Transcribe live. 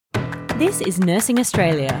This is Nursing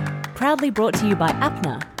Australia, proudly brought to you by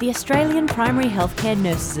APNA, the Australian Primary Healthcare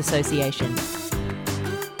Nurses Association.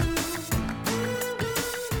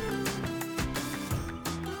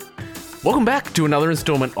 Welcome back to another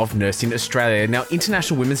instalment of Nursing Australia. Now,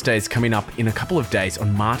 International Women's Day is coming up in a couple of days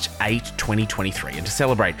on March 8, 2023. And to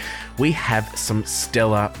celebrate, we have some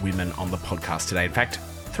stellar women on the podcast today. In fact,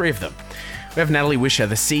 3 of them. We have Natalie Wisher,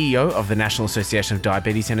 the CEO of the National Association of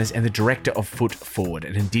Diabetes Centres and the Director of Foot Forward,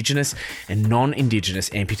 an Indigenous and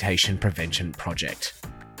non-Indigenous amputation prevention project.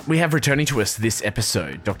 We have returning to us this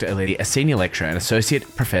episode, Dr. Aleti, a Senior Lecturer and Associate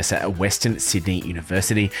Professor at Western Sydney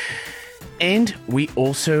University. And we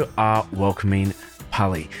also are welcoming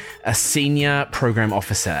Pali, a Senior Program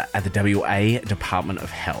Officer at the WA Department of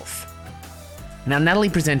Health. Now, Natalie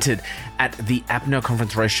presented at the APNA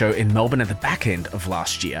Conference Roadshow in Melbourne at the back end of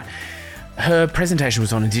last year. Her presentation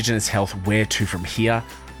was on Indigenous health, where to from here.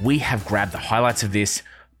 We have grabbed the highlights of this,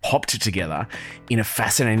 popped it together in a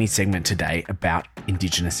fascinating segment today about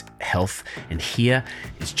Indigenous health. And here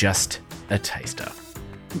is just a taster.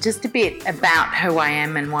 Just a bit about who I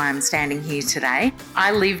am and why I'm standing here today.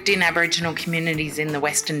 I lived in Aboriginal communities in the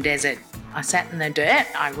Western Desert. I sat in the dirt.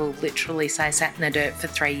 I will literally say sat in the dirt for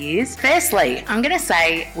 3 years. Firstly, I'm going to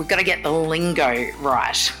say we've got to get the lingo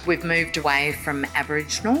right. We've moved away from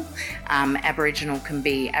Aboriginal. Aboriginal can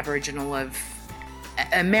be Aboriginal of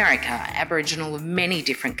America, Aboriginal of many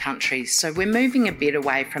different countries. So we're moving a bit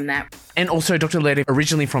away from that. And also, Dr. Aleti,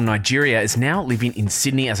 originally from Nigeria, is now living in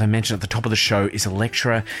Sydney. As I mentioned at the top of the show, is a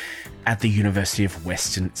lecturer at the University of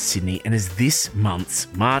Western Sydney and is this month's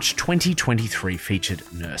March 2023 featured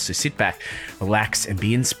nurse. So sit back, relax, and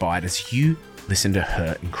be inspired as you listen to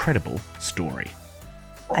her incredible story.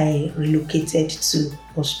 I relocated to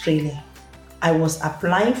Australia. I was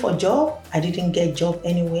applying for a job. I didn't get a job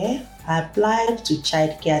anywhere. I applied to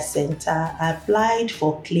childcare center. I applied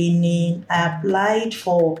for cleaning. I applied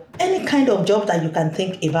for any kind of job that you can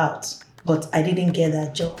think about, but I didn't get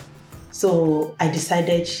that job. So I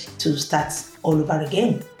decided to start all over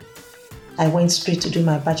again. I went straight to do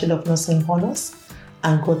my Bachelor of Nursing Honours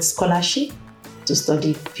and got scholarship to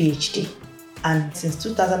study PhD. And since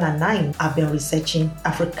 2009, I've been researching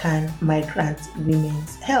African migrant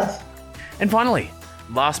women's health. And finally,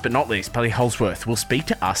 last but not least, Pali Holsworth will speak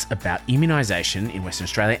to us about immunisation in Western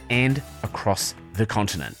Australia and across the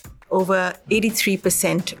continent. Over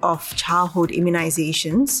 83% of childhood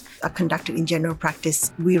immunisations are conducted in general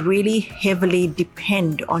practice. We really heavily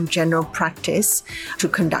depend on general practice to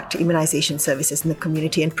conduct immunisation services in the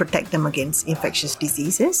community and protect them against infectious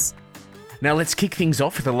diseases. Now let's kick things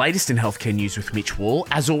off with the latest in healthcare news with Mitch Wall.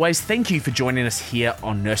 As always, thank you for joining us here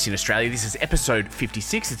on Nursing Australia. This is episode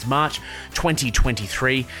 56. It's March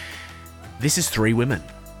 2023. This is 3 women.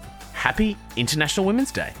 Happy International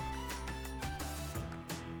Women's Day.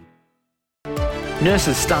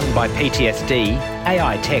 Nurses stung by PTSD,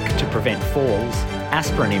 AI tech to prevent falls,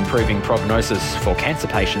 aspirin improving prognosis for cancer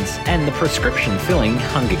patients, and the prescription filling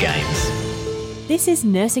Hunger Games. This is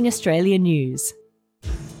Nursing Australia News.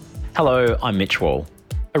 Hello, I'm Mitch Wall.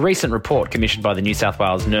 A recent report commissioned by the New South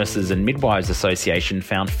Wales Nurses and Midwives Association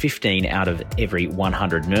found 15 out of every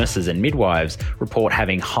 100 nurses and midwives report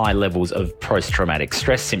having high levels of post-traumatic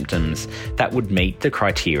stress symptoms that would meet the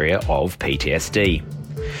criteria of PTSD.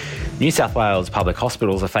 New South Wales public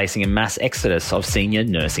hospitals are facing a mass exodus of senior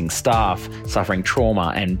nursing staff, suffering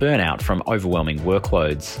trauma and burnout from overwhelming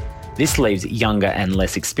workloads. This leaves younger and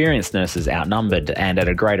less experienced nurses outnumbered and at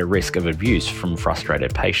a greater risk of abuse from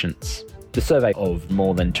frustrated patients. The survey of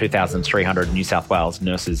more than 2,300 New South Wales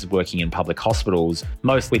nurses working in public hospitals,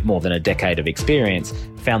 most with more than a decade of experience,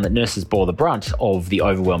 found that nurses bore the brunt of the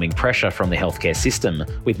overwhelming pressure from the healthcare system,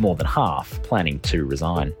 with more than half planning to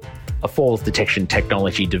resign. A falls detection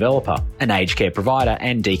technology developer, an aged care provider,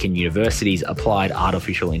 and Deakin University's Applied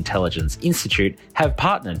Artificial Intelligence Institute have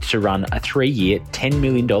partnered to run a 3-year, $10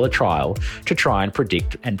 million trial to try and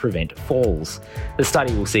predict and prevent falls. The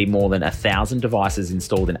study will see more than 1,000 devices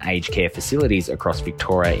installed in aged care facilities across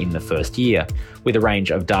Victoria in the first year, with a range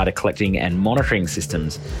of data collecting and monitoring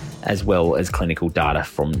systems, as well as clinical data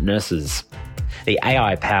from nurses. The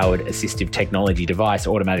AI-powered assistive technology device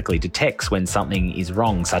automatically detects when something is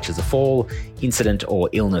wrong, such as a fall, incident or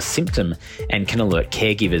illness symptom, and can alert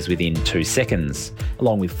caregivers within 2 seconds.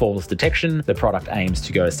 Along with falls detection, the product aims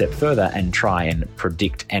to go a step further and try and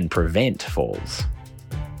predict and prevent falls.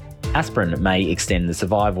 Aspirin may extend the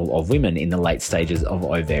survival of women in the late stages of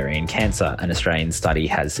ovarian cancer, an Australian study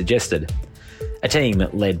has suggested. A team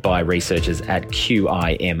led by researchers at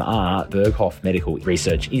QIMR, Berghoff Medical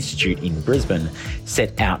Research Institute in Brisbane,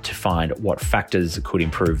 set out to find what factors could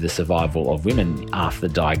improve the survival of women after the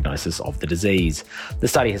diagnosis of the disease. The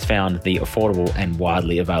study has found the affordable and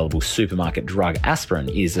widely available supermarket drug aspirin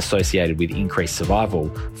is associated with increased survival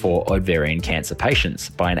for ovarian cancer patients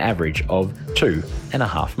by an average of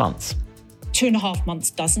 2.5 months. 2.5 months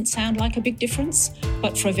doesn't sound like a big difference,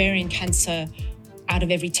 but for ovarian cancer, out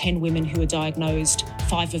of every 10 women who are diagnosed,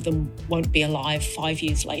 5 of them won't be alive 5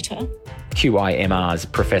 years later. QIMR's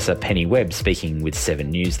Professor Penny Webb speaking with 7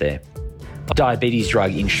 News there. A diabetes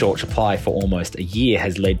drug in short supply for almost a year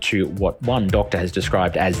has led to what one doctor has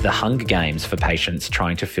described as the Hunger Games for patients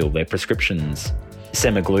trying to fill their prescriptions.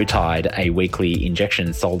 Semaglutide, a weekly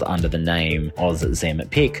injection sold under the name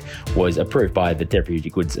Ozempic, was approved by the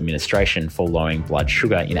Therapeutic Goods Administration for lowering blood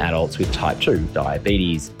sugar in adults with type 2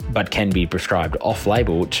 diabetes, but can be prescribed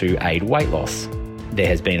off-label to aid weight loss. There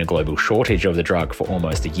has been a global shortage of the drug for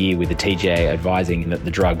almost a year, with the TGA advising that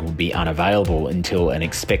the drug will be unavailable until an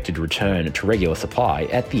expected return to regular supply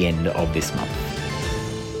at the end of this month.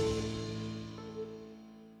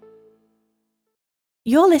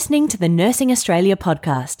 You're listening to the Nursing Australia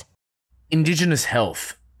podcast. Indigenous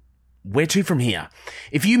health. Where to from here?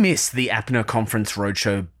 If you missed the APNA Conference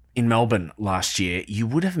Roadshow in Melbourne last year, you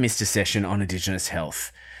would have missed a session on Indigenous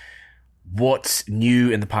health. What's new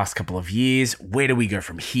in the past couple of years? Where do we go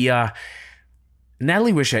from here?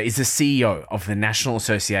 Natalie Wisher is the CEO of the National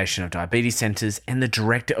Association of Diabetes Centres and the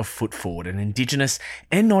Director of Foot Forward, an Indigenous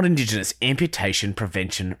and non-Indigenous amputation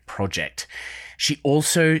prevention project. She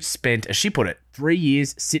also spent, as she put it, 3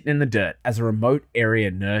 years sitting in the dirt as a remote area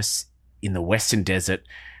nurse in the Western Desert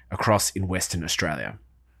across in Western Australia.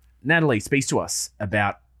 Natalie speaks to us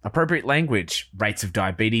about appropriate language, rates of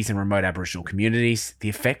diabetes in remote Aboriginal communities, the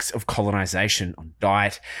effects of colonisation on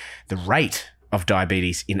diet, the rate of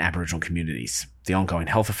diabetes in Aboriginal communities, the ongoing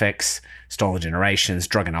health effects, stolen generations,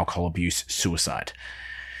 drug and alcohol abuse, suicide.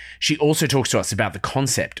 She also talks to us about the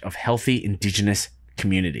concept of healthy Indigenous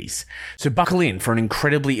communities. So buckle in for an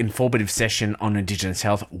incredibly informative session on Indigenous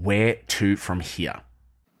health. Where to from here?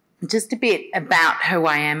 Just a bit about who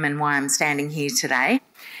I am and why I'm standing here today.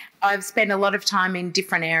 I've spent a lot of time in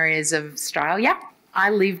different areas of Australia. I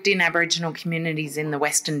lived in Aboriginal communities in the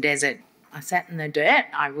Western Desert. I sat in the dirt.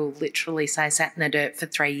 I will literally say sat in the dirt for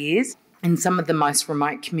 3 years in some of the most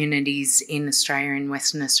remote communities in Australia, in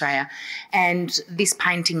Western Australia. And this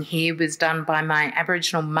painting here was done by my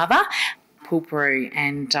Aboriginal mother, Pulperu,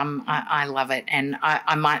 and I love it. And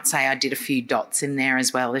I might say I did a few dots in there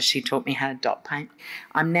as well, as she taught me how to dot paint.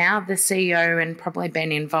 I'm now the CEO and probably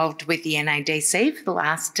been involved with the NADC for the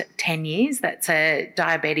last 10 years. That's a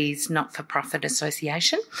diabetes not-for-profit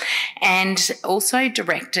association. And also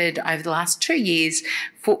directed over the last 2 years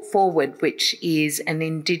Foot Forward, which is an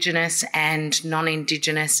Indigenous and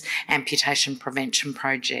non-Indigenous amputation prevention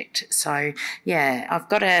project. So, yeah, I've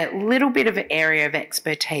got a little bit of an area of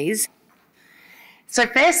expertise. So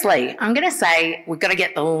firstly, I'm going to say we've got to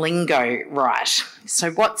get the lingo right.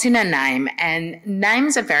 So what's in a name? And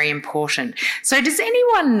names are very important. So does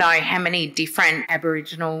anyone know how many different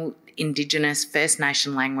Aboriginal, Indigenous, First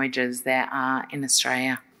Nation languages there are in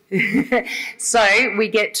Australia? So we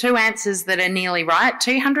get 2 answers that are nearly right,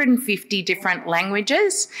 250 different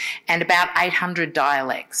languages and about 800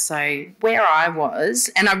 dialects. So where I was,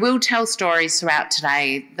 and I will tell stories throughout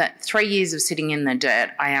today, that 3 years of sitting in the dirt,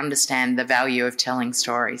 I understand the value of telling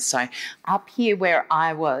stories. So up here where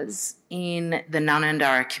I was in the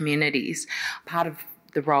Ngunundjara communities, part of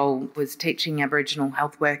the role was teaching Aboriginal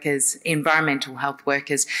health workers, environmental health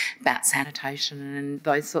workers, about sanitation and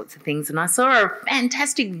those sorts of things. And I saw a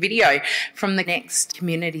fantastic video from the next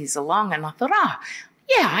communities along, and I thought,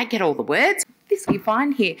 yeah, I get all the words. This will be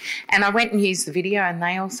fine here. And I went and used the video, and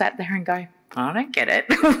they all sat there and go, I don't get it.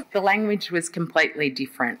 The language was completely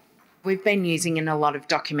different. We've been using in a lot of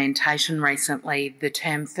documentation recently the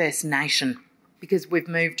term First Nation, because we've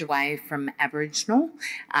moved away from Aboriginal.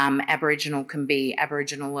 Aboriginal can be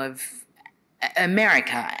Aboriginal of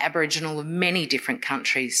America, Aboriginal of many different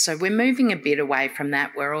countries. So we're moving a bit away from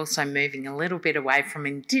that. We're also moving a little bit away from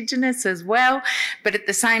Indigenous as well. But at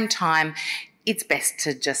the same time, it's best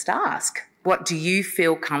to just ask, what do you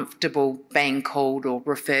feel comfortable being called or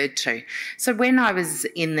referred to? So when I was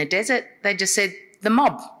in the desert, they just said, the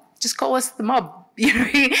mob, just call us the mob.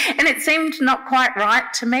 And it seemed not quite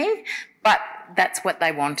right to me, but that's what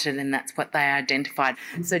they wanted and that's what they identified.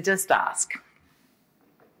 So just ask.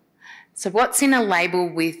 So what's in a label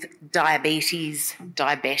with diabetes,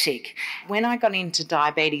 diabetic? When I got into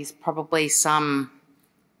diabetes probably some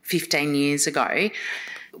 15 years ago,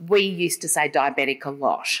 We used to say diabetic a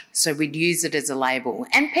lot, so we'd use it as a label.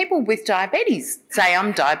 And people with diabetes say,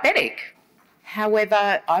 I'm diabetic.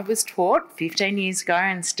 However, I was taught 15 years ago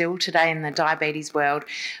and still today in the diabetes world,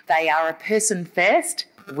 they are a person first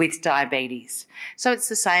with diabetes. So it's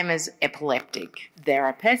the same as epileptic. They're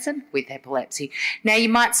a person with epilepsy. Now, you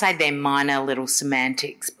might say they're minor little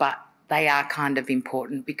semantics, but they are kind of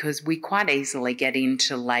important because we quite easily get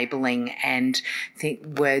into labelling and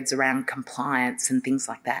words around compliance and things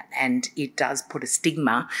like that, and it does put a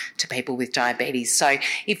stigma to people with diabetes. So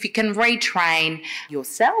if you can retrain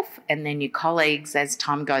yourself and then your colleagues as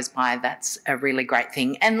time goes by, that's a really great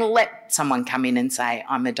thing. And let someone come in and say,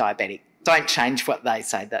 I'm a diabetic. Don't change what they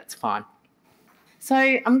say, that's fine. So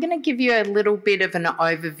I'm going to give you a little bit of an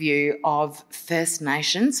overview of First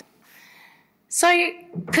Nations. So,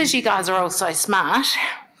 because you guys are all so smart,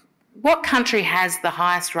 what country has the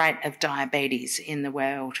highest rate of diabetes in the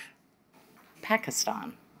world?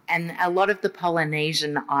 Pakistan. And a lot of the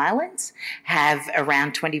Polynesian islands have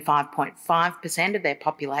around 25.5% of their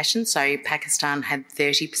population. So Pakistan had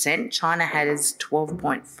 30%, China has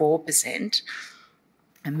 12.4%,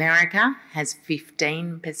 America has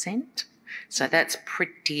 15%. So that's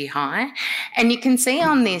pretty high. And you can see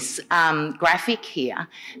on this graphic here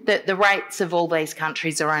that the rates of all these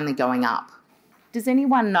countries are only going up. Does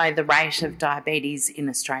anyone know the rate of diabetes in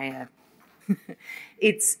Australia?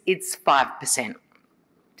 It's 5%.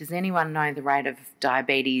 Does anyone know the rate of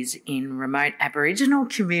diabetes in remote Aboriginal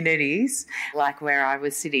communities, like where I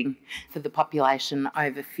was sitting, for the population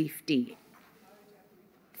over 50?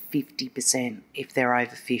 50% if they're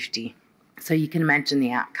over 50. So you can imagine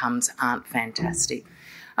the outcomes aren't fantastic.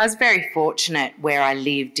 I was very fortunate where I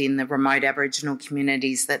lived in the remote Aboriginal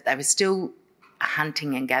communities that they were still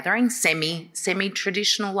hunting and gathering,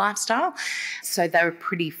 semi-traditional lifestyle. So they were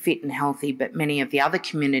pretty fit and healthy, but many of the other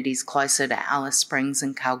communities closer to Alice Springs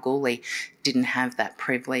and Kalgoorlie didn't have that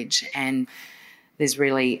privilege, and there's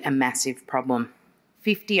really a massive problem.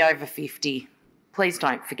 50 over 50. Please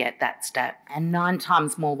don't forget that stat. And 9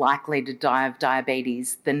 times more likely to die of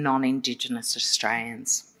diabetes than non-Indigenous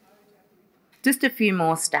Australians. Just a few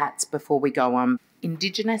more stats before we go on.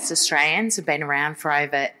 Indigenous Australians have been around for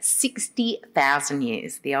over 60,000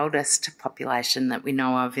 years, the oldest population that we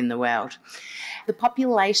know of in the world. The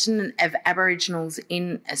population of Aboriginals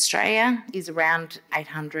in Australia is around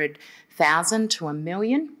 800,000 to 1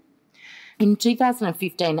 million. In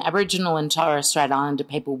 2015, Aboriginal and Torres Strait Islander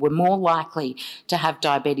people were more likely to have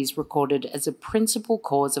diabetes recorded as a principal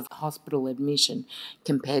cause of hospital admission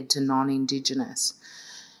compared to non-Indigenous.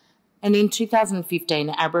 And in 2015,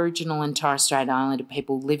 Aboriginal and Torres Strait Islander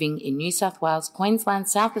people living in New South Wales, Queensland,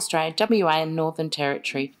 South Australia, WA and Northern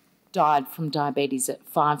Territory died from diabetes at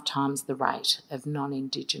 5 times the rate of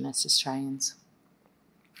non-Indigenous Australians.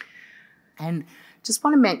 And just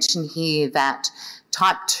want to mention here that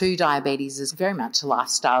type 2 diabetes is very much a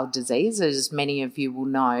lifestyle disease, as many of you will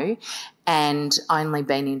know, and only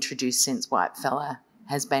been introduced since Whitefella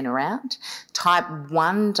has been around. Type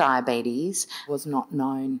 1 diabetes was not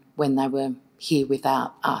known when they were here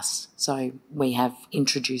without us, so we have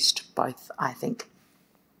introduced both, I think.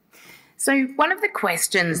 So one of the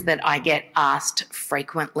questions that I get asked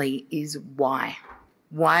frequently is why?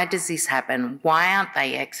 Why does this happen? Why aren't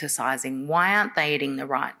they exercising? Why aren't they eating the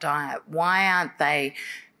right diet? Why aren't they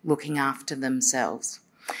looking after themselves?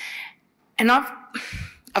 And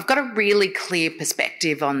I've got a really clear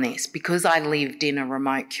perspective on this because I lived in a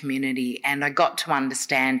remote community and I got to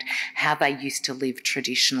understand how they used to live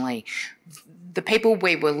traditionally. The people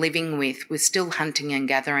we were living with were still hunting and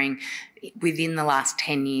gathering within the last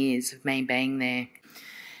 10 years of me being there.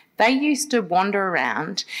 They used to wander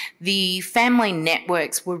around. The family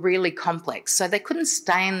networks were really complex, so they couldn't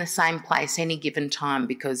stay in the same place any given time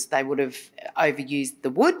because they would have overused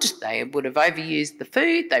the wood, they would have overused the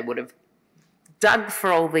food, they would have dug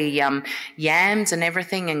for all the yams and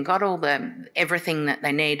everything and got all everything that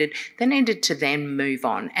they needed. They needed to then move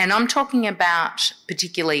on. And I'm talking about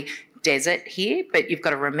particularly desert here, but you've got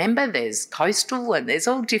to remember there's coastal and there's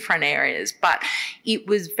all different areas, but it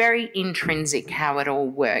was very intrinsic how it all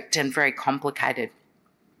worked and very complicated.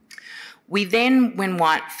 We then, when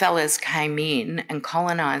white fellas came in and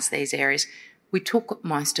colonised these areas, we took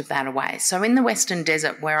most of that away. So in the Western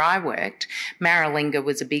Desert where I worked, Maralinga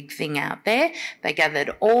was a big thing out there. They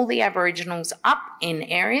gathered all the Aboriginals up in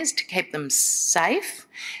areas to keep them safe,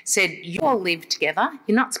 said, you all live together.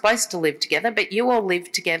 You're not supposed to live together, but you all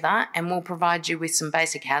live together and we'll provide you with some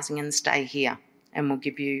basic housing and stay here. And we'll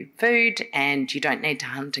give you food and you don't need to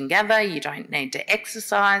hunt and gather. You don't need to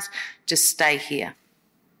exercise. Just stay here.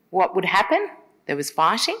 What would happen? There was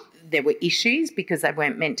fighting. there were issues because they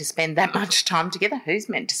weren't meant to spend that much time together. Who's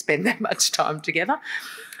meant to spend that much time together?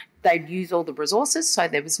 They'd use all the resources, so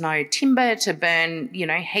there was no timber to burn,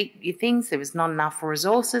 heat your things. There was not enough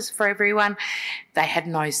resources for everyone. They had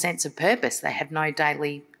no sense of purpose. They had no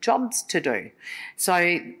daily jobs to do.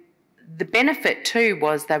 So the benefit too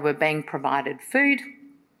was they were being provided food,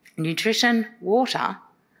 nutrition, water,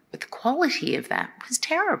 but the quality of that was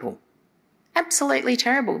terrible. Absolutely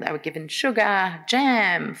terrible. They were given sugar,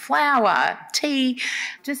 jam, flour, tea,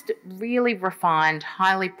 just really refined,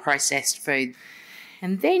 highly processed food.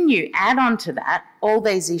 And then you add on to that all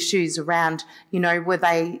these issues around, were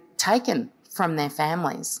they taken from their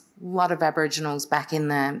families? A lot of Aboriginals back in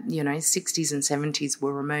the, 60s and 70s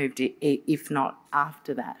were removed, if not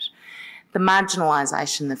after that. The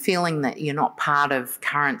marginalisation, the feeling that you're not part of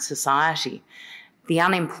current society, the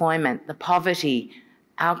unemployment, the poverty,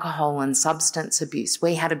 alcohol and substance abuse.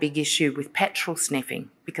 We had a big issue with petrol sniffing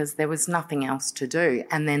because there was nothing else to do,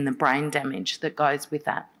 and then the brain damage that goes with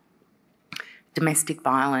that. Domestic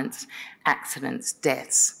violence, accidents,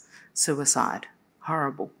 deaths, suicide.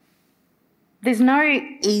 Horrible. There's no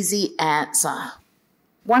easy answer.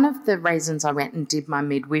 One of the reasons I went and did my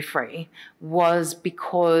midwifery was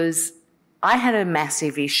because I had a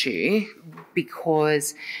massive issue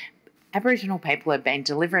because Aboriginal people had been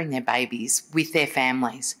delivering their babies with their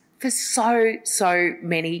families for so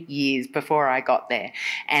many years before I got there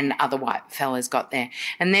and other white fellas got there.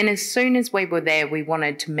 And then as soon as we were there, we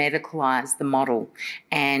wanted to medicalise the model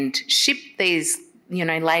and ship these,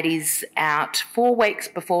 ladies out 4 weeks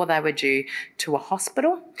before they were due to a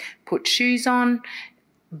hospital, put shoes on,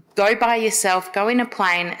 go by yourself, go in a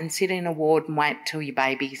plane and sit in a ward and wait till your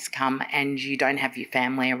babies come and you don't have your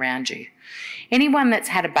family around you. Anyone that's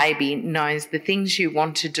had a baby knows the things you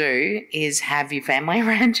want to do is have your family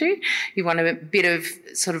around you. You want a bit of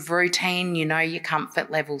sort of routine, your comfort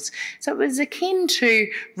levels. So it was akin to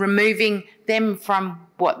removing them from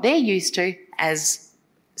what they're used to as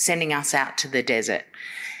sending us out to the desert.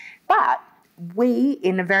 But we,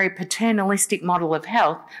 in a very paternalistic model of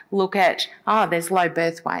health, look at, there's low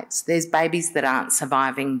birth weights. There's babies that aren't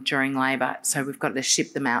surviving during labour, so we've got to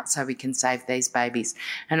ship them out so we can save these babies.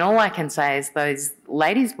 And all I can say is those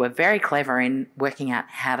ladies were very clever in working out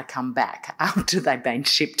how to come back after they'd been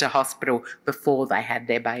shipped to hospital before they had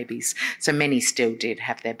their babies. So many still did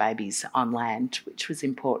have their babies on land, which was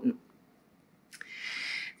important.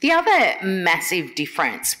 The other massive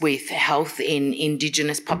difference with health in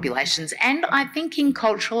Indigenous populations, and I think in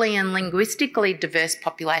culturally and linguistically diverse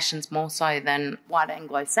populations more so than white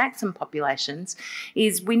Anglo-Saxon populations,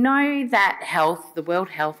 is we know that health, the World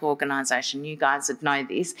Health Organisation, you guys would know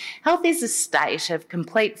this, health is a state of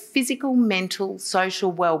complete physical, mental,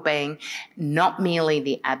 social well-being, not merely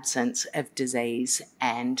the absence of disease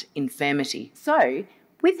and infirmity. So,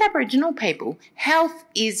 with Aboriginal people, health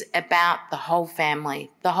is about the whole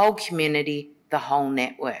family, the whole community, the whole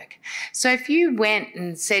network. So if you went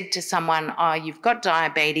and said to someone, you've got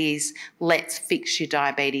diabetes, let's fix your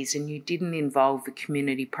diabetes, and you didn't involve a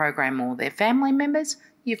community program or their family members,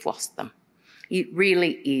 you've lost them. It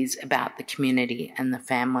really is about the community and the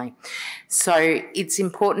family. So it's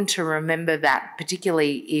important to remember that,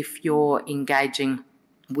 particularly if you're engaging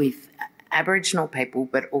with Aboriginal people,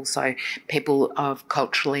 but also people of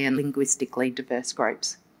culturally and linguistically diverse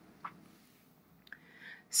groups.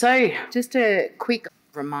 So just a quick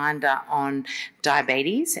reminder on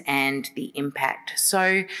diabetes and the impact.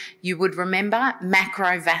 So you would remember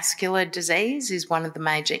macrovascular disease is one of the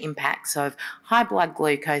major impacts of high blood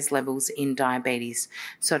glucose levels in diabetes.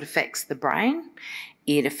 So it affects the brain.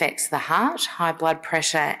 It affects the heart, high blood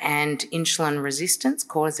pressure and insulin resistance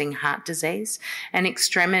causing heart disease, and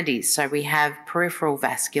extremities. So we have peripheral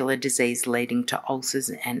vascular disease leading to ulcers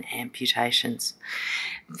and amputations.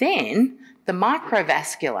 Then the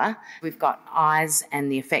microvascular, we've got eyes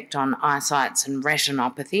and the effect on eyesight and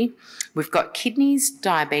retinopathy. We've got kidneys,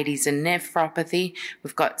 diabetes and nephropathy.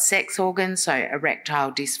 We've got sex organs, so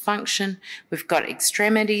erectile dysfunction. We've got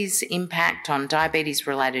extremities, impact on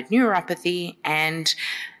diabetes-related neuropathy, and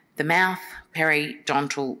the mouth,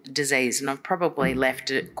 periodontal disease. And I've probably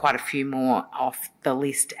left quite a few more off the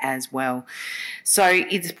list as well. So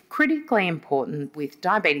it's critically important with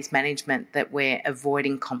diabetes management that we're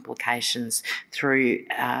avoiding complications through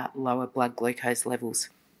lower blood glucose levels.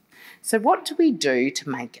 So what do we do to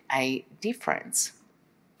make a difference?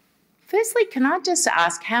 Firstly, can I just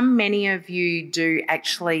ask how many of you do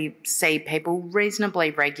actually see people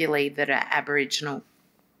reasonably regularly that are Aboriginal?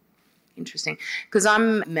 Interesting, because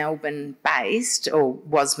I'm Melbourne-based, or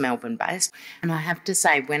was Melbourne-based, and I have to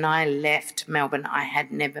say when I left Melbourne I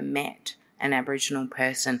had never met an Aboriginal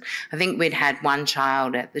person. I think we'd had one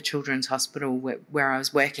child at the Children's Hospital where I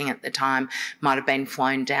was working at the time, might have been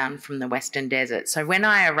flown down from the Western Desert. So when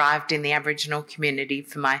I arrived in the Aboriginal community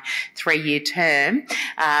for my 3-year term,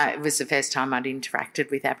 it was the first time I'd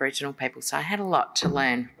interacted with Aboriginal people. So I had a lot to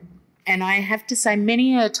learn. And I have to say,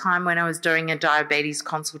 many a time when I was doing a diabetes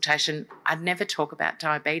consultation, I'd never talk about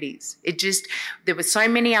diabetes. There were so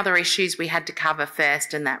many other issues we had to cover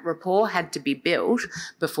first, and that rapport had to be built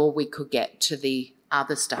before we could get to the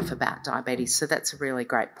other stuff about diabetes. So that's a really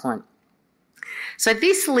great point. So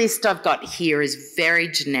this list I've got here is very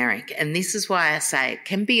generic, and this is why I say it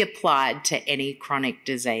can be applied to any chronic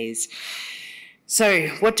disease. So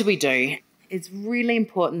what do? It's really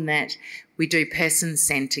important that we do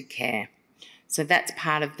person-centred care. So that's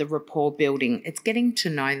part of the rapport building. It's getting to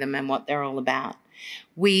know them and what they're all about.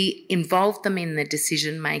 We involve them in the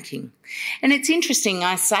decision-making. And it's interesting,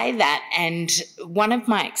 I say that, and one of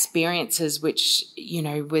my experiences, which,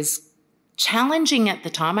 was challenging at the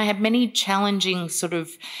time, I had many challenging sort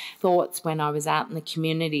of thoughts when I was out in the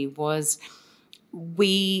community, was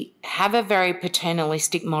we have a very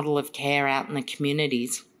paternalistic model of care out in the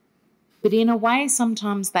communities. But in a way,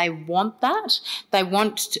 sometimes they want that. They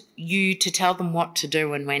want you to tell them what to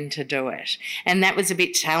do and when to do it. And that was a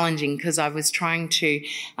bit challenging because I was trying to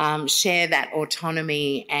share that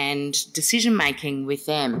autonomy and decision-making with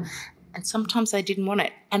them. And sometimes they didn't want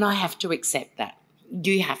it. And I have to accept that.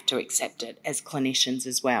 You have to accept it as clinicians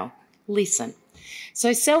as well. Listen.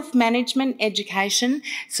 So self-management education.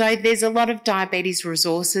 So there's a lot of diabetes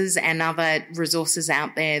resources and other resources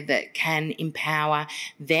out there that can empower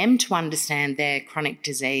them to understand their chronic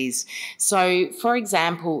disease. So, for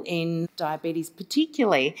example, in diabetes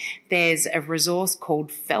particularly, there's a resource called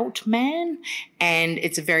Feltman, and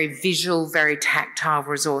it's a very visual, very tactile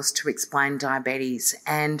resource to explain diabetes.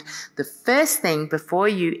 And the first thing before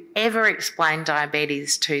you ever explain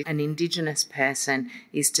diabetes to an Indigenous person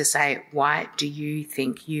is to say, why do you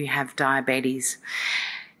think you have diabetes?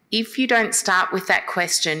 If you don't start with that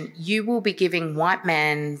question, you will be giving white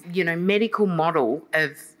man, medical model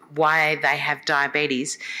of why they have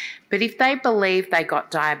diabetes. But if they believe they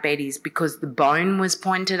got diabetes because the bone was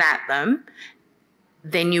pointed at them,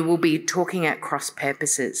 then you will be talking at cross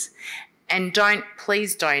purposes. And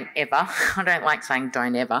please don't ever, I don't like saying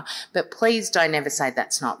don't ever, but please don't ever say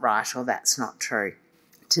that's not right or that's not true.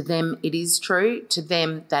 To them, it is true. To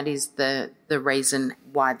them, that is the reason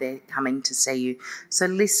why they're coming to see you. So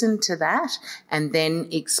listen to that and then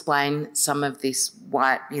explain some of this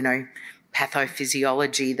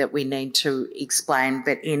pathophysiology that we need to explain,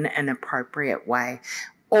 but in an appropriate way.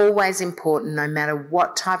 Always important, no matter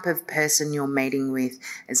what type of person you're meeting with,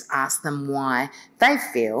 is ask them why they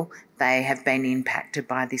feel they have been impacted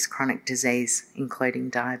by this chronic disease, including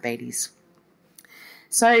diabetes.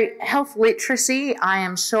 So health literacy, I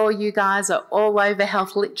am sure you guys are all over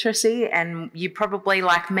health literacy, and you probably,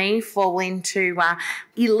 like me, fall into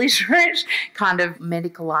illiterate kind of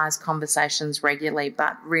medicalised conversations regularly,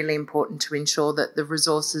 but really important to ensure that the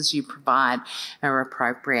resources you provide are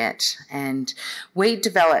appropriate. And we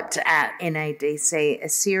developed at NADC a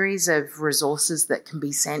series of resources that can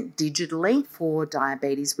be sent digitally for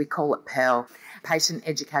diabetes. We call it PEARL, Patient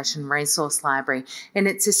Education Resource Library, and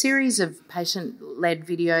it's a series of patient-led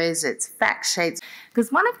videos, it's fact sheets,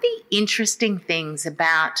 because one of the interesting things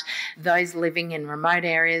about those living in remote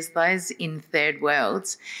areas, those in third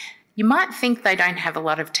worlds, you might think they don't have a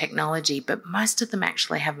lot of technology, but most of them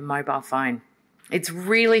actually have a mobile phone. It's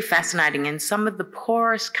really fascinating. In some of the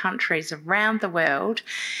poorest countries around the world,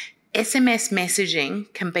 SMS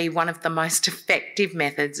messaging can be one of the most effective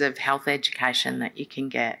methods of health education that you can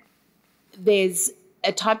get. There's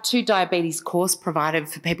a type 2 diabetes course provided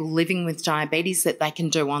for people living with diabetes that they can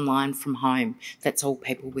do online from home. That's all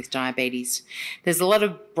people with diabetes. There's a lot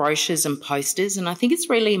of brochures and posters, and I think it's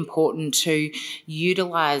really important to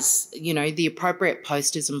utilise, the appropriate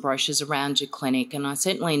posters and brochures around your clinic. And I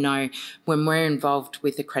certainly know when we're involved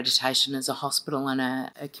with accreditation as a hospital and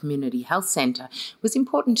a community health centre, it was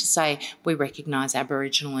important to say we recognise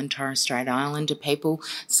Aboriginal and Torres Strait Islander people,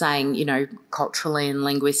 saying, culturally and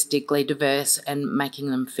linguistically diverse, and making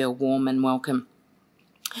them feel warm and welcome.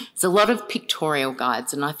 There's a lot of pictorial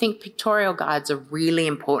guides, and I think pictorial guides are really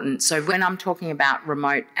important. So when I'm talking about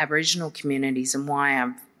remote Aboriginal communities and why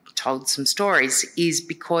I've told some stories is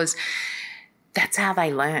because that's how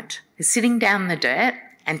they learnt. They're sitting down in the dirt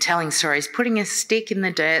and telling stories, putting a stick in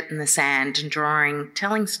the dirt and the sand and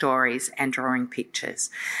telling stories and drawing pictures.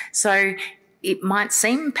 So it might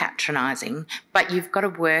seem patronising, but you've got to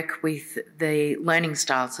work with the learning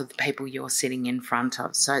styles of the people you're sitting in front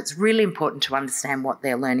of. So it's really important to understand what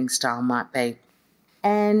their learning style might be.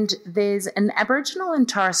 And there's an Aboriginal and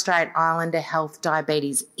Torres Strait Islander Health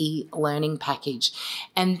Diabetes e-learning package.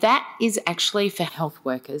 And that is actually for health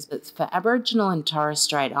workers. It's for Aboriginal and Torres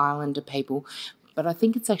Strait Islander people. But I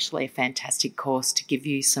think it's actually a fantastic course to give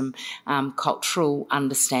you some cultural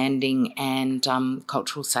understanding and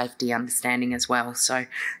cultural safety understanding as well. So I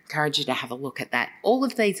encourage you to have a look at that. All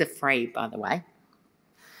of these are free, by the way.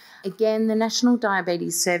 Again, the National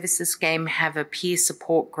Diabetes Services Scheme have a peer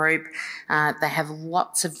support group. They have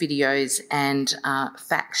lots of videos and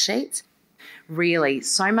fact sheets. Really,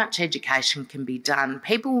 so much education can be done.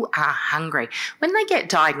 People are hungry. When they get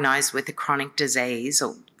diagnosed with a chronic disease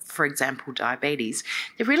or, for example, diabetes,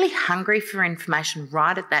 they're really hungry for information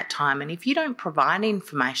right at that time. And if you don't provide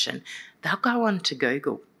information, they'll go on to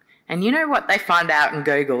Google. And you know what they find out in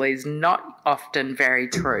Google is not often very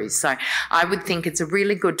true. So I would think it's a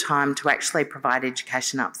really good time to actually provide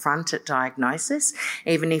education up front at diagnosis,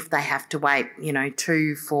 even if they have to wait,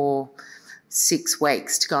 2, 4, 6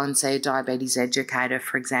 weeks to go and see a diabetes educator,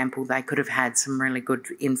 for example. They could have had some really good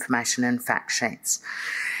information and fact sheets.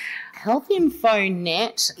 Health Info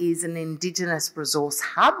Net is an Indigenous resource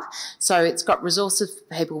hub. So it's got resources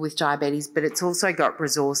for people with diabetes, but it's also got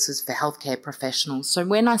resources for healthcare professionals. So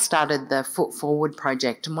when I started the Foot Forward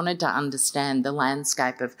project and wanted to understand the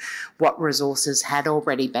landscape of what resources had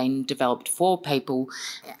already been developed for people,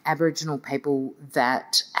 Aboriginal people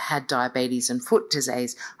that had diabetes and foot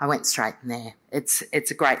disease, I went straight in there. It's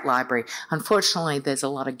a great library. Unfortunately, there's a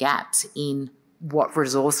lot of gaps in what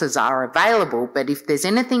resources are available, but if there's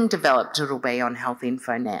anything developed, it'll be on Health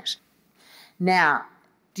Info Net. Now,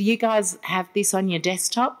 do you guys have this on your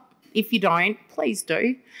desktop? If you don't, please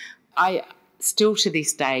do. I still to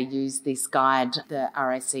this day use this guide, the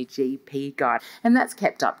RACGP guide, and that's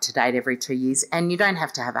kept up to date every 2 years, and you don't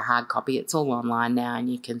have to have a hard copy. It's all online now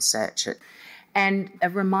and you can search it. And a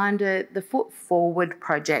reminder, the Foot Forward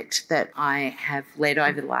project that I have led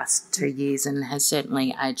over the last 2 years and has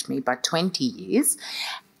certainly aged me by 20 years,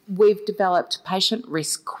 we've developed a patient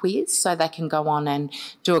risk quiz so they can go on and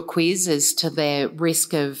do a quiz as to their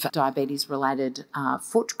risk of diabetes-related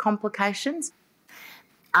foot complications.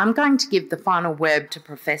 I'm going to give the final word to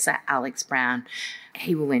Professor Alex Brown.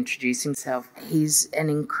 He will introduce himself. He's an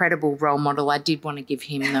incredible role model. I did want to give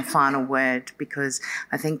him the final word because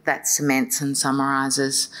I think that cements and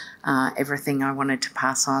summarises everything I wanted to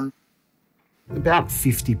pass on. About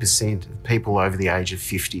 50% of people over the age of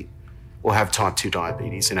 50 will have type 2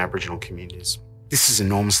 diabetes in Aboriginal communities. This is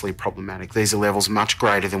enormously problematic. These are levels much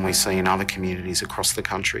greater than we see in other communities across the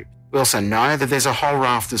country. We also know that there's a whole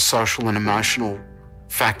raft of social and emotional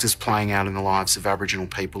factors playing out in the lives of Aboriginal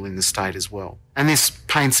people in the state as well. And this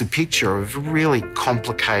paints a picture of a really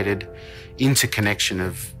complicated interconnection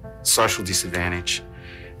of social disadvantage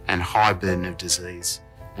and high burden of disease.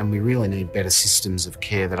 And we really need better systems of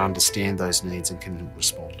care that understand those needs and can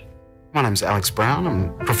respond. My name's Alex Brown.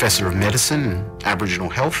 I'm Professor of Medicine and Aboriginal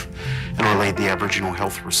Health, and I lead the Aboriginal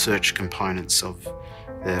Health research components of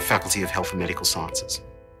the Faculty of Health and Medical Sciences.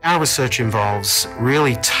 Our research involves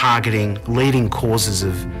really targeting leading causes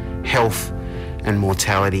of health and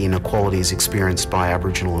mortality inequalities experienced by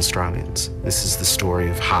Aboriginal Australians. This is the story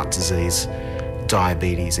of heart disease,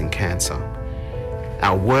 diabetes and cancer.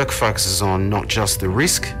 Our work focuses on not just the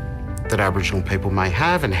risk that Aboriginal people may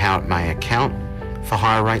have and how it may account for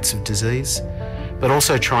higher rates of disease, but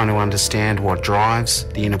also trying to understand what drives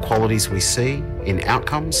the inequalities we see in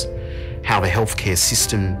outcomes, how the healthcare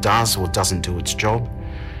system does or doesn't do its job,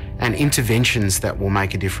 and interventions that will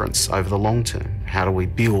make a difference over the long term. How do we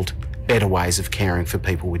build better ways of caring for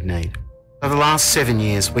people with need? Over the last 7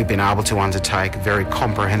 years, we've been able to undertake very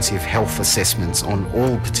comprehensive health assessments on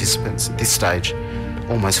all participants. At this stage,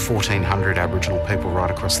 almost 1,400 Aboriginal people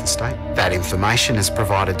right across the state. That information is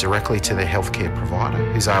provided directly to the healthcare provider,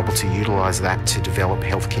 who's able to utilise that to develop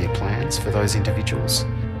healthcare plans for those individuals.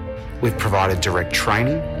 We've provided direct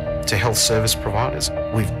training to health service providers.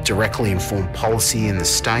 We've directly informed policy in the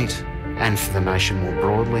state and for the nation more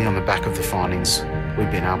broadly on the back of the findings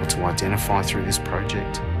we've been able to identify through this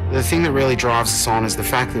project. The thing that really drives us on is the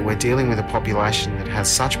fact that we're dealing with a population that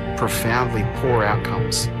has such profoundly poor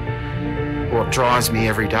outcomes. What drives me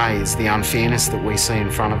every day is the unfairness that we see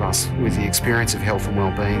in front of us with the experience of health and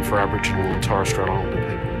wellbeing for Aboriginal and Torres Strait Islander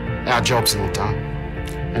people. Our job's not done.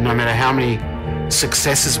 And no matter how many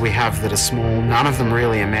successes we have that are small, none of them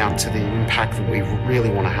really amount to the impact that we really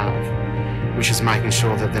want to have, which is making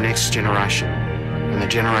sure that the next generation and the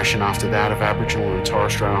generation after that of Aboriginal and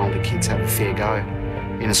Torres Strait Islander kids have a fair go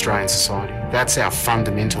in Australian society. That's our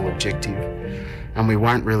fundamental objective, and we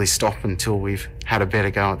won't really stop until we've had a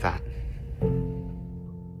better go at that.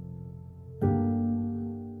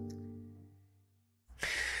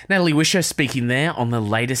 Natalie Wisher speaking there on the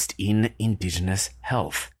latest in Indigenous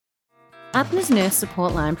health. APNA's Nurse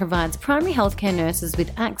Support Line provides primary healthcare nurses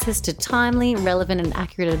with access to timely, relevant and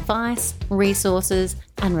accurate advice, resources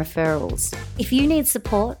and referrals. If you need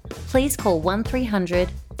support, please call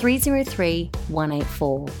 1300 303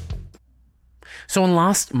 184. So on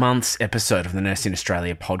last month's episode of the Nurse in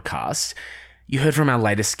Australia podcast, you heard from our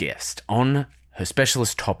latest guest on her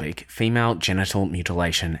specialist topic, female genital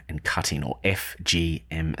mutilation and cutting, or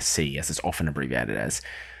FGMC, as it's often abbreviated as.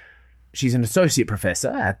 She's an associate professor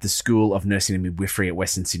at the School of Nursing and Midwifery at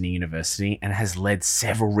Western Sydney University and has led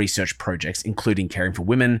several research projects, including caring for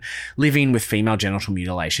women living with female genital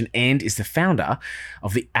mutilation, and is the founder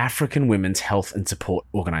of the African Women's Health and Support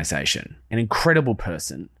Organisation. An incredible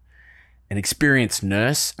person, an experienced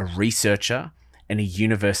nurse, a researcher, and a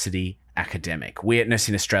university academic. We at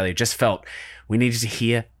Nursing Australia just felt we needed to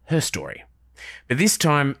hear her story. But this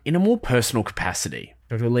time, in a more personal capacity.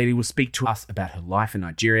 Dr. Alidi will speak to us about her life in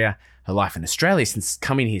Nigeria, her life in Australia since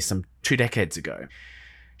coming here some 2 decades ago.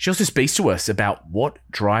 She also speaks to us about what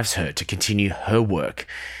drives her to continue her work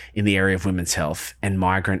in the area of women's health and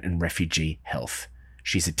migrant and refugee health.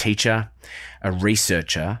 She's a teacher, a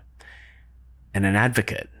researcher, and an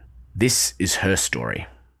advocate. This is her story.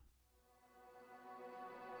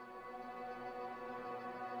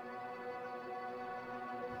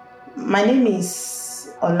 My name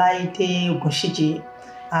is Olaide Ogunshiji.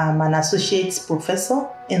 I'm an associate professor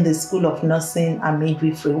in the School of Nursing and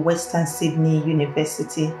Midwifery, Western Sydney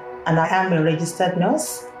University, and I am a registered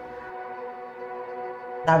nurse.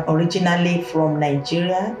 I'm originally from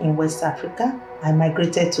Nigeria in West Africa. I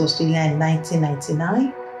migrated to Australia in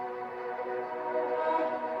 1999.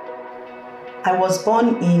 I was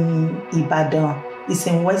born in Ibadan. It's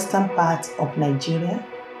in western part of Nigeria.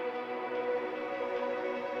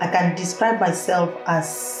 I can describe myself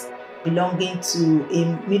as belonging to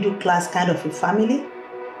a middle-class kind of a family.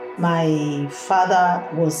 My father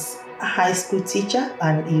was a high school teacher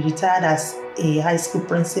and he retired as a high school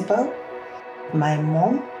principal. My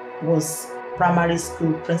mom was primary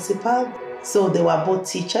school principal. So they were both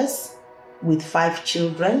teachers with 5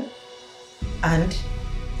 children, and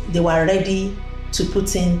they were ready to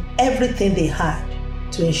put in everything they had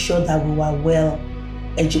to ensure that we were well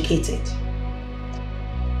educated.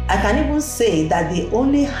 I can even say that the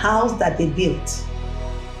only house that they built,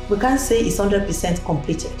 we can't say it's 100%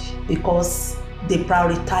 completed because they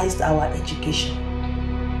prioritized our education.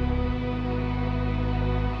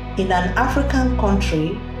 In an African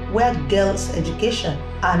country where girls' education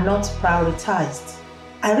are not prioritized,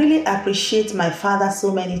 I really appreciate my father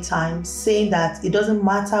so many times saying that it doesn't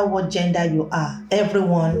matter what gender you are,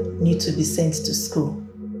 everyone needs to be sent to school.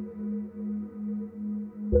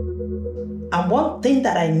 And one thing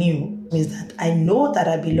that I knew is that I know that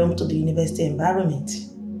I belong to the university environment.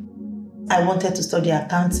 I wanted to study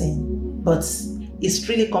accounting, but it's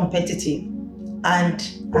really competitive. And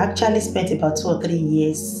I actually spent about 2 or 3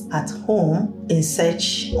 years at home in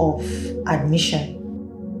search of admission.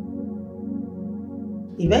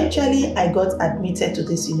 Eventually, I got admitted to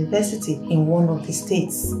this university in one of the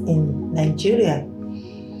states in Nigeria.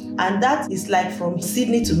 And that is like from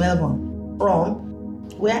Sydney to Melbourne, from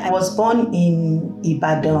where I was born in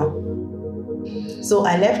Ibadan. So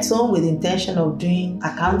I left home with the intention of doing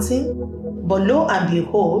accounting. But lo and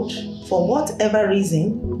behold, for whatever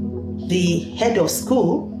reason, the head of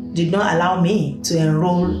school did not allow me to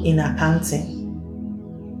enroll in accounting.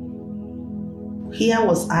 Here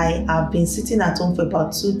was I've been sitting at home for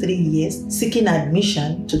about 2-3 years, seeking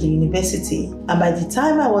admission to the university. And by the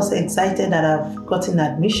time I was excited that I've gotten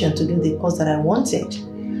admission to do the course that I wanted,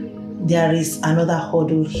 there is another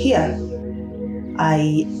hurdle here.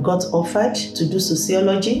 I got offered to do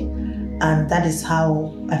sociology, and that is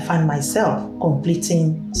how I found myself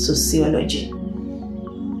completing sociology.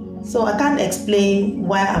 So I can't explain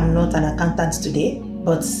why I'm not an accountant today,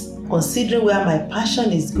 but considering where my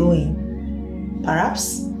passion is going,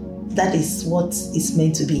 perhaps that is what it's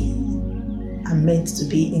meant to be. I'm meant to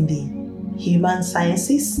be in the human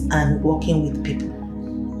sciences and working with people.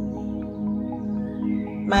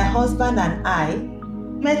 My husband and I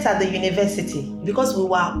met at the university because we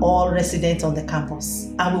were all residents on the campus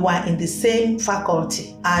and we were in the same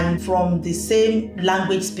faculty and from the same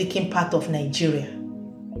language speaking part of Nigeria.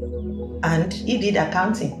 And he did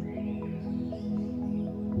accounting.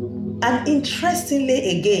 And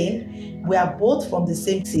interestingly again, we are both from the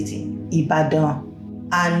same city, Ibadan,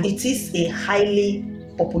 and it is a highly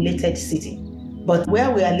populated city. But where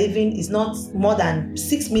we are living is not more than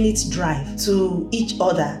 6 minutes drive to each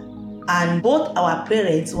other. And both our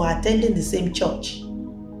parents were attending the same church.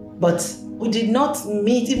 But We did not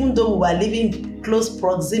meet, even though we were living in close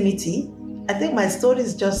proximity. I think my story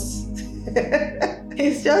is just,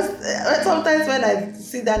 it's just, sometimes when I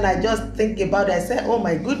sit down, I just think about it, I say, oh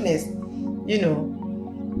my goodness,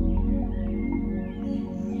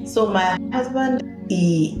 So my husband,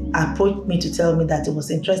 he approached me to tell me that he was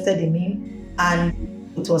interested in me. And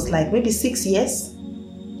it was like maybe 6 years.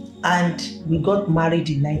 And we got married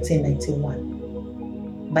in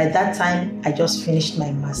 1991. By that time, I just finished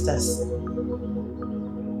my master's.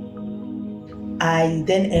 I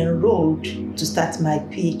then enrolled to start my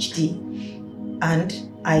PhD, and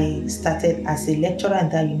I started as a lecturer in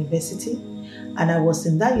that university, and I was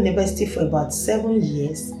in that university for about 7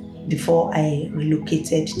 years before I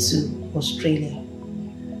relocated to Australia.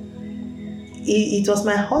 It was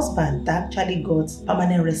my husband that actually got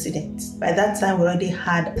permanent residence. By that time, we already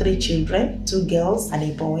had 3 children, 2 girls and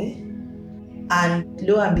a boy. And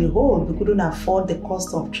lo and behold, we couldn't afford the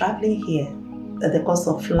cost of traveling here. The cost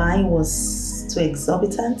of flying was too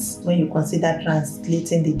exorbitant when you consider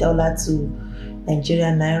translating the dollar to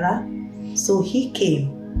Nigerian naira. So he came,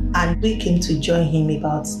 and we came to join him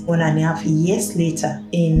about 1.5 years later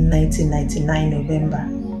in 1999 November.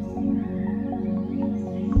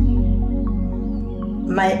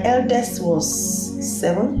 My eldest was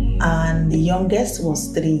 7 and the youngest was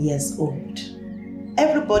 3 years old.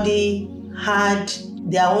 Everybody had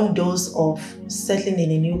their own dose of settling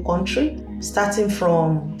in a new country, starting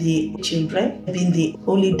from the children being the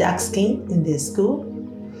only dark skin in the school.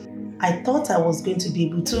 I thought I was going to be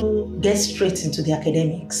able to get straight into the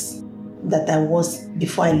academics that I was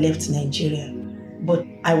before I left Nigeria. But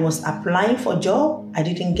I was applying for a job. I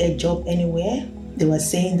didn't get a job anywhere. They were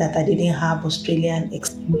saying that I didn't have Australian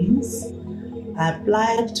experience. I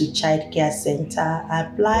applied to childcare center. I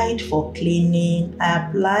applied for cleaning. I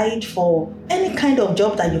applied for any kind of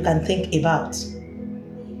job that you can think about.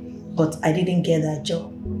 But I didn't get that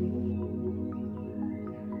job.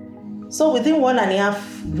 So within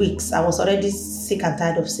 1.5 weeks, I was already sick and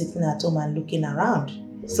tired of sitting at home and looking around.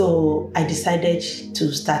 So I decided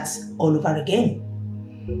to start all over again.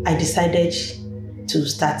 I decided to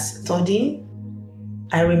start studying.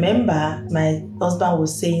 I remember my husband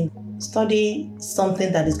was saying, study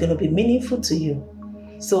something that is going to be meaningful to you.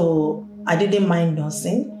 So I didn't mind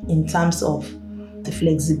nursing in terms of the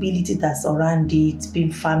flexibility that's around it,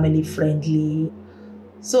 being family friendly.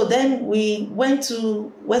 So then we went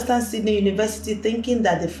to Western Sydney University thinking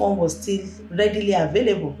that the form was still readily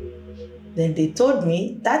available. Then they told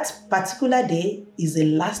me that particular day is the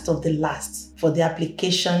last of the last for the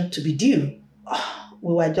application to be due.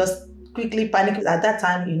 We were just quickly panicking. At that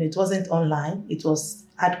time, it wasn't online. It was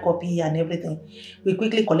hard copy and everything. We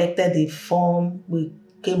quickly collected the form. We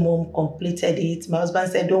came home, completed it. My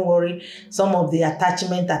husband said, don't worry, some of the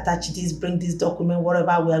attachment, attach this, bring this document,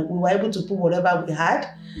 whatever. We were able to put whatever we had.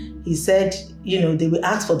 He said, they will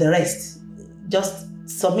ask for the rest. Just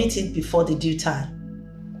submit it before the due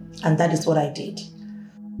time. And that is what I did.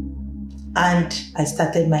 And I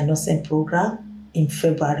started my nursing program in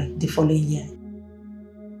February the following year.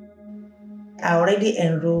 I already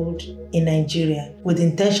enrolled in Nigeria with the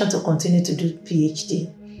intention to continue to do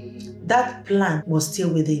PhD. That plan was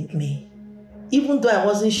still within me, even though I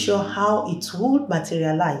wasn't sure how it would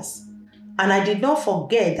materialize. And I did not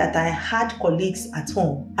forget that I had colleagues at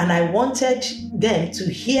home, and I wanted them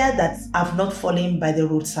to hear that I've not fallen by the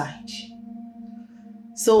roadside.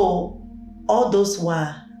 So all those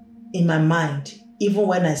were in my mind, even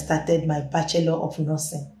when I started my Bachelor of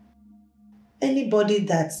Nursing. Anybody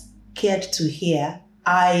that cared to hear,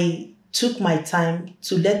 I took my time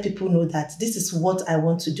to let people know that this is what I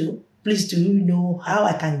want to do. Please, do you know how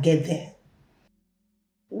I can get there?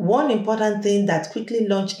 One important thing that quickly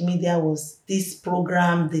launched me there was this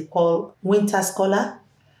program they call Winter Scholar.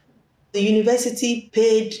 The university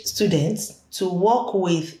paid students to work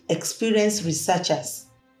with experienced researchers.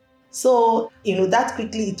 So, that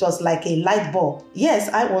quickly, it was like a light bulb. Yes,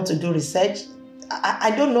 I want to do research.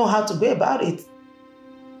 I don't know how to go about it.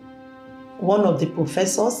 One of the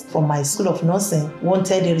professors from my School of Nursing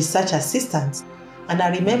wanted a research assistant. And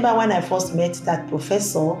I remember when I first met that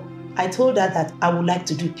professor, I told her that I would like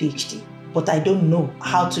to do PhD, but I don't know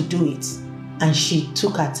how to do it. And she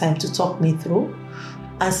took her time to talk me through.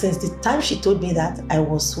 And since the time she told me that, I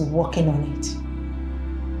was working on it.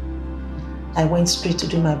 I went straight to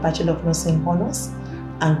do my Bachelor of Nursing Honours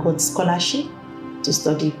and got scholarship to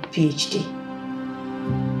study PhD.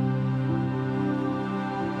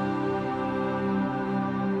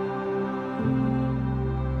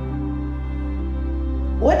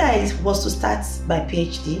 When I was to start my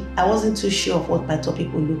PhD, I wasn't too sure of what my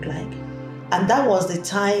topic would look like. And that was the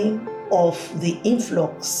time of the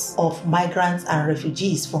influx of migrants and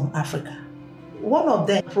refugees from Africa. One of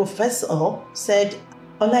them, professor, said,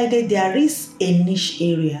 Olaide, there is a niche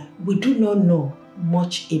area we do not know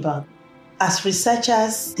much about. As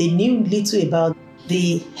researchers, they knew little about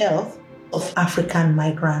the health of African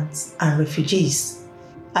migrants and refugees.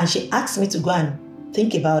 And she asked me to go and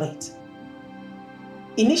think about it.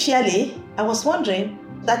 Initially, I was wondering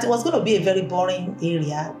that it was going to be a very boring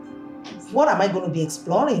area. What am I going to be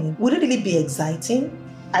exploring? Would it really be exciting?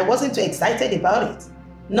 I wasn't too excited about it.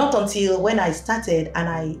 Not until when I started and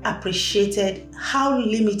I appreciated how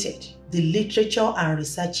limited the literature and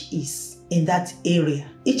research is in that area.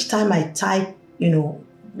 Each time I type,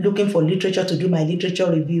 looking for literature to do my literature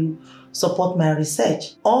review, support my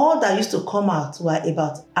research, all that used to come out were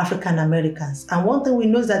about African Americans. And one thing we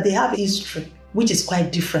know is that they have history, which is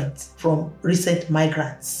quite different from recent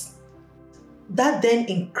migrants. That then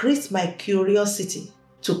increased my curiosity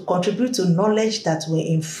to contribute to knowledge that will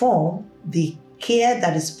inform the care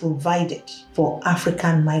that is provided for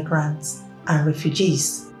African migrants and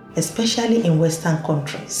refugees, especially in Western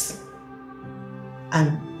countries.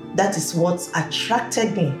 And that is what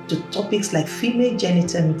attracted me to topics like female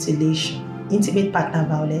genital mutilation, intimate partner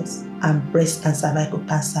violence, and breast and cervical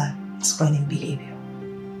cancer screening behavior.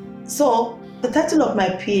 So the title of my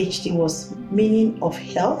PhD was Meaning of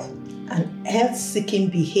Health and Health-Seeking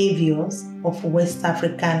Behaviors of West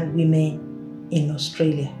African Women in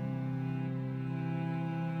Australia.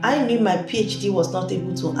 I knew my PhD was not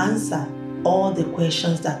able to answer all the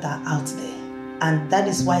questions that are out there. And that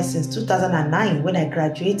is why since 2009, when I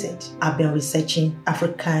graduated, I've been researching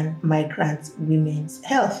African migrant women's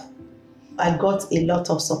health. I got a lot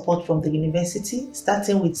of support from the university,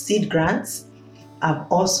 starting with seed grants. I've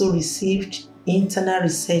also received internal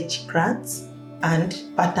research grants and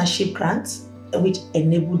partnership grants, which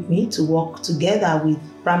enabled me to work together with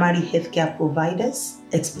primary healthcare providers,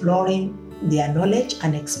 exploring their knowledge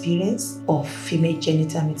and experience of female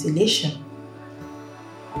genital mutilation,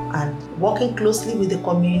 and working closely with the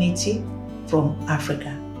community from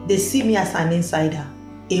Africa. They see me as an insider,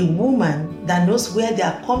 a woman that knows where they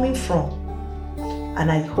are coming from,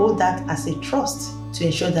 and I hold that as a trust to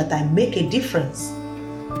ensure that I make a difference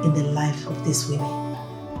in the life of these women.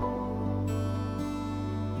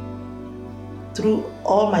 Through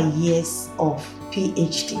all my years of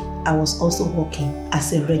PhD, I was also working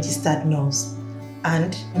as a registered nurse.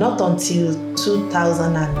 And not until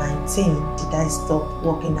 2019 did I stop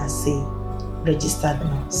working as a registered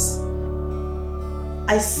nurse.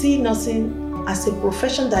 I see nursing as a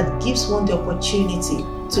profession that gives one the opportunity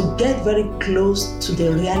to get very close to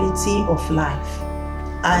the reality of life.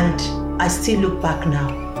 And I still look back now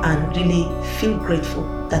and really feel grateful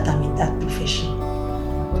that I'm in that profession.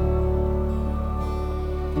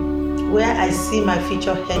 Where I see my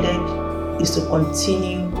future headed is to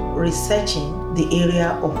continue researching the area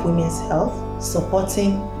of women's health,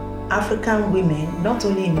 supporting African women not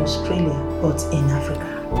only in Australia but in Africa.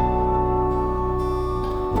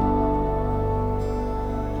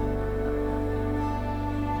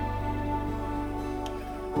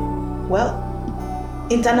 Well,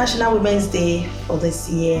 International Women's Day for this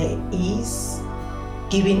year is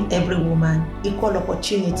giving every woman equal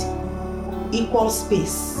opportunity, equal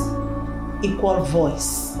space, equal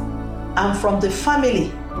voice. And from the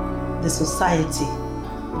family, the society,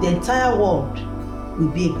 the entire world will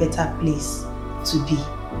be a better place to be.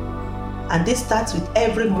 And this starts with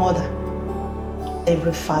every mother,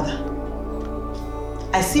 every father.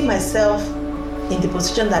 I see myself in the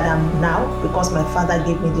position that I'm now because my father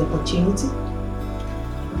gave me the opportunity.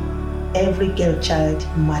 Every girl child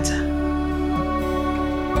matters.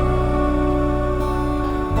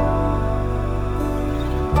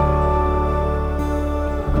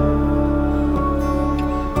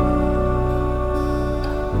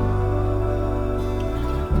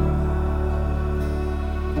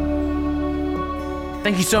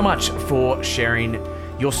 Thank you so much for sharing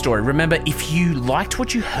your story. Remember, if you liked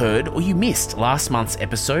what you heard or you missed last month's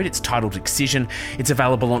episode, it's titled Excision. It's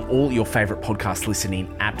available on all your favourite podcast listening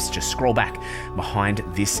apps. Just scroll back behind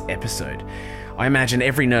this episode. I imagine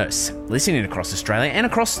every nurse listening across Australia and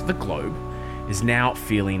across the globe is now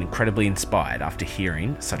feeling incredibly inspired after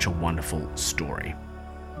hearing such a wonderful story.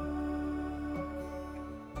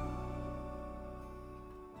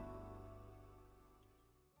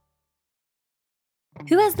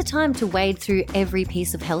 Who has the time to wade through every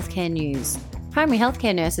piece of healthcare news? Primary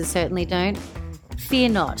healthcare nurses certainly don't. Fear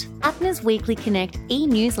not. APNA's Weekly Connect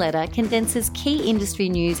e-newsletter condenses key industry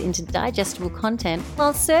news into digestible content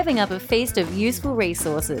while serving up a feast of useful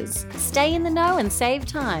resources. Stay in the know and save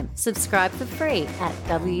time. Subscribe for free at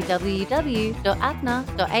www.apna.asn.au.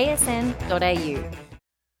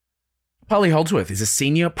 Polly Holdsworth is a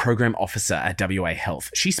Senior Program Officer at WA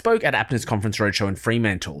Health. She spoke at APNA's Conference Roadshow in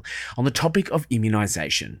Fremantle on the topic of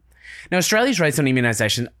immunisation. Now, Australia's rates on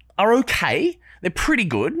immunisation are okay. They're pretty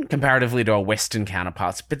good comparatively to our Western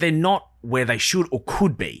counterparts, but they're not where they should or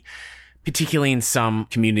could be, particularly in some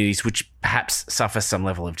communities which perhaps suffer some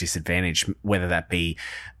level of disadvantage, whether that be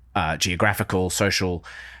geographical, social,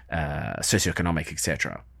 socioeconomic,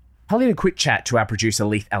 etc. I'll leave a quick chat to our producer,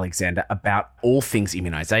 Leith Alexander, about all things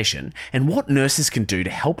immunisation and what nurses can do to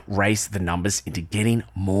help raise the numbers into getting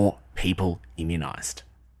more people immunised.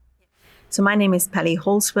 So my name is Polly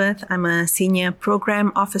Holdsworth. I'm a Senior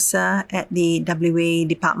Program Officer at the WA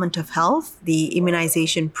Department of Health, the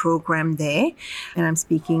immunisation program there, and I'm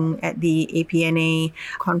speaking at the APNA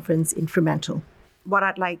conference in Fremantle. What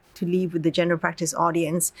I'd like to leave with the general practice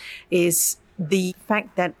audience is the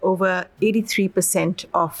fact that over 83%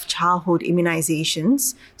 of childhood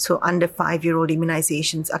immunizations, so under 5-year-old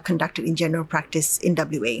immunizations, are conducted in general practice in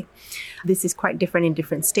WA. This is quite different in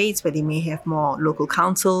different states where they may have more local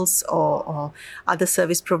councils or other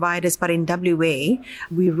service providers. But in WA,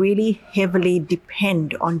 we really heavily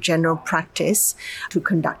depend on general practice to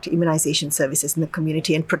conduct immunization services in the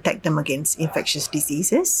community and protect them against infectious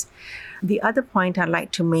diseases. The other point I'd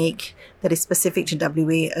like to make that is specific to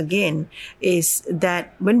WA again is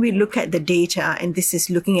that when we look at the data, and this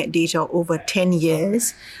is looking at data over 10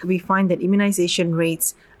 years, we find that immunization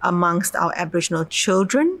rates amongst our Aboriginal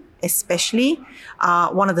children especially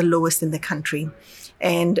are one of the lowest in the country.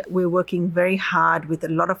 And we're working very hard with a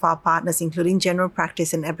lot of our partners, including general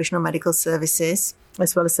practice and Aboriginal medical services,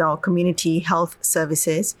 as well as our community health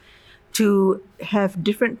services, to have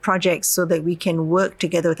different projects so that we can work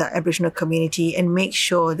together with our Aboriginal community and make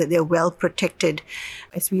sure that they're well protected.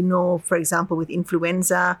 As we know, for example, with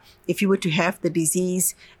influenza, if you were to have the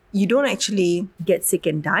disease, you don't actually get sick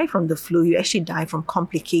and die from the flu. You actually die from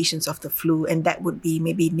complications of the flu, and that would be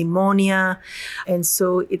maybe pneumonia. And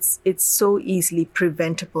so it's so easily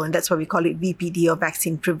preventable, and that's why we call it VPD, or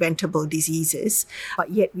vaccine preventable diseases.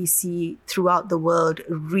 But yet we see throughout the world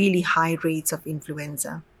really high rates of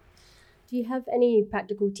influenza. Do you have any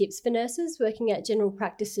practical tips for nurses working at general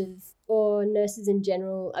practices or nurses in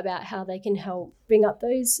general about how they can help bring up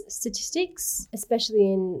those statistics, especially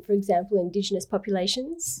in, for example, Indigenous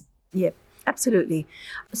populations? Yep, absolutely.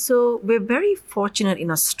 So we're very fortunate in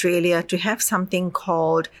Australia to have something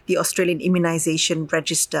called the Australian Immunisation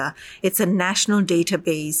Register. It's a national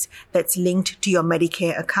database that's linked to your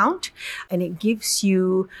Medicare account, and it gives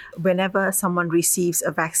you, whenever someone receives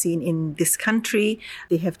a vaccine in this country,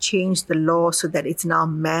 they have changed the law so that it's now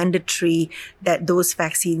mandatory that those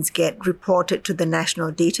vaccines get reported to the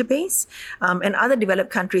national database. And other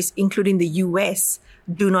developed countries, including the US,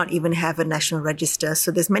 do not even have a national register.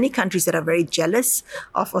 So there's many countries that are very jealous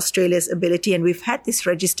of Australia's ability, and we've had this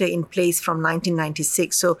register in place from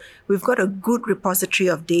 1996. So we've got a good repository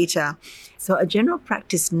of data. So a general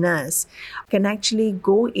practice nurse can actually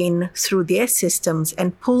go in through their systems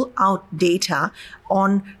and pull out data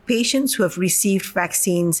on patients who have received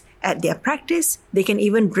vaccines at their practice. They can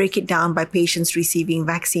even break it down by patients receiving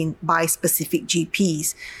vaccine by specific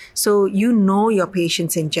GPs. So you know your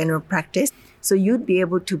patients in general practice. So you'd be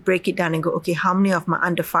able to break it down and go, okay, how many of my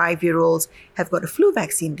under 5-year-olds have got a flu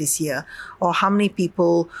vaccine this year? Or how many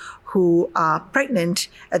people who are pregnant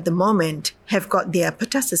at the moment have got their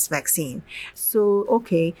pertussis vaccine? So,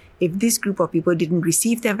 okay, if this group of people didn't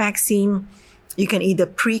receive their vaccine, you can either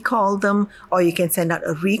pre-call them or you can send out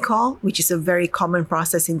a recall, which is a very common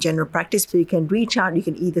process in general practice. So you can reach out, you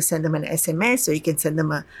can either send them an SMS or you can send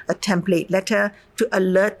them a template letter to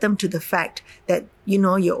alert them to the fact that, you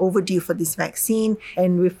know, you're overdue for this vaccine.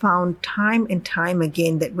 And we found time and time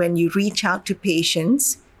again that when you reach out to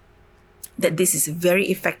patients, that this is a very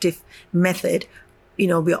effective method. You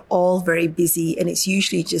know, we're all very busy, and it's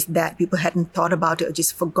usually just that people hadn't thought about it or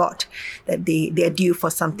just forgot that they're due for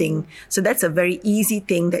something. So that's a very easy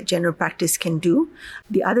thing that general practice can do.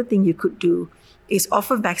 The other thing you could do is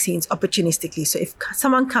offer vaccines opportunistically. So if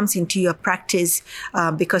someone comes into your practice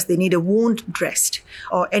because they need a wound dressed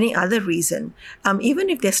or any other reason, even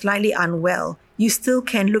if they're slightly unwell, you still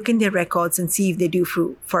can look in their records and see if they're due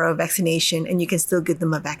for a vaccination, and you can still give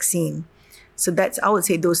them a vaccine. So I would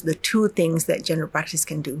say those are the two things that general practice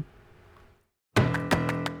can do.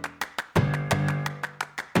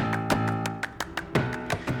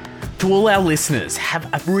 To all our listeners,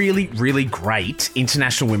 have a really, really great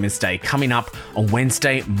International Women's Day coming up on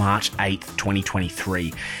Wednesday, March 8th,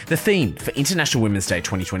 2023. The theme for International Women's Day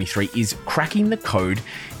 2023 is Cracking the Code,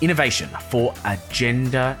 Innovation for a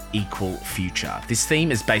Gender Equal Future. This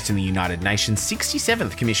theme is based on the United Nations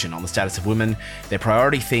 67th Commission on the Status of Women, their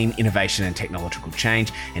priority theme, Innovation and Technological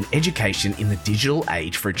Change, and Education in the Digital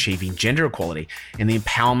Age for Achieving Gender Equality and the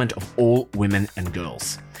Empowerment of All Women and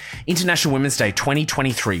Girls. International Women's Day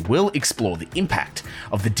 2023 will explore the impact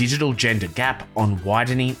of the digital gender gap on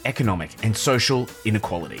widening economic and social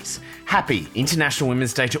inequalities. Happy International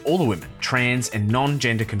Women's Day to all the women, trans and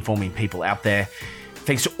non-gender conforming people out there.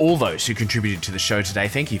 Thanks to all those who contributed to the show today.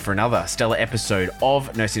 Thank you for another stellar episode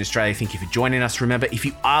of Nursing Australia. Thank you for joining us. Remember, if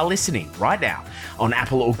you are listening right now on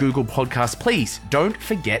Apple or Google Podcasts, please don't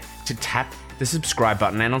forget to tap the subscribe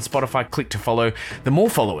button, and on Spotify, click to follow. The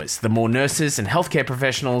more followers, the more nurses and healthcare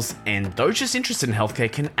professionals and those just interested in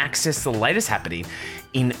healthcare can access the latest happening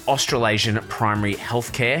in Australasian primary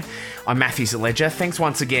healthcare. I'm Matthew Zaleja. Thanks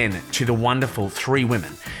once again to the wonderful three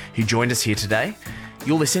women who joined us here today.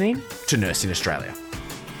 You're listening to Nursing Australia.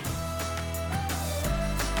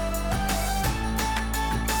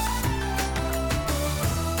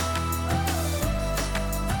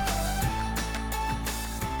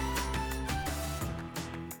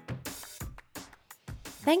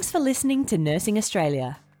 Thanks for listening to Nursing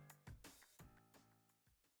Australia.